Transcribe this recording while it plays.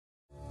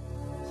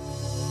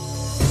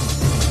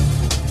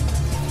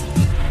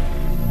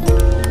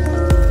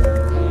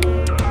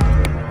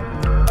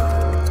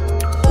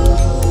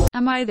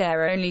Am I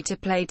there only to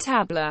play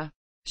tabla?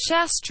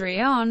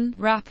 Shastri on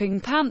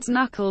rapping Pant's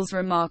knuckles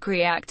remark,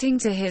 reacting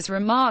to his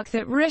remark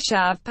that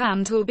Rishabh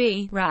Pant will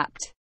be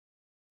rapped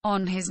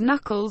on his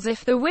knuckles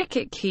if the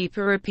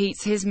wicketkeeper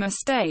repeats his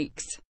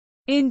mistakes.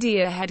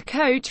 India head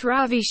coach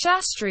Ravi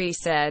Shastri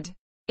said,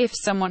 "If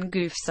someone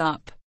goofs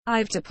up,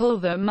 I've to pull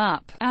them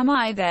up. Am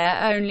I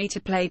there only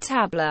to play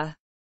tabla?"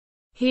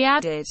 He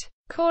added,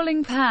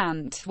 calling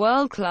Pant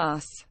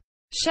world-class.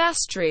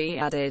 Shastri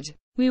added,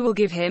 "We will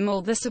give him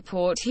all the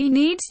support he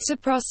needs to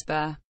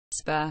prosper."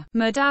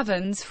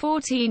 Madhavan's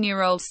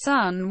 14-year-old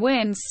son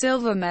wins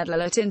silver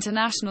medal at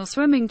International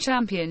Swimming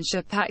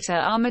Championship. Actor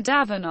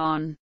Madhavan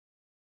on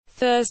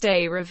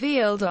Thursday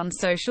revealed on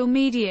social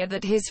media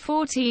that his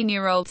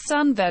 14-year-old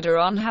son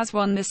Vedran has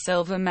won the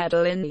silver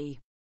medal in the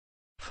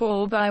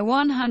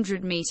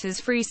 4x100 meters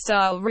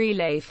freestyle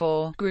relay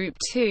for Group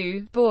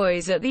 2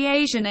 boys at the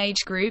Asian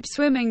Age Group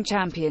Swimming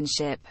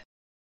Championship.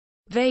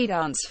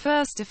 Vedant's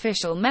first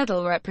official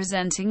medal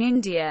representing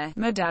India,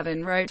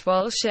 Madhavan wrote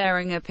while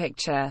sharing a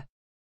picture.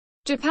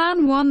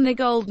 Japan won the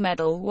gold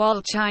medal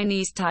while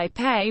Chinese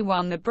Taipei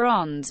won the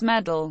bronze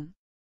medal.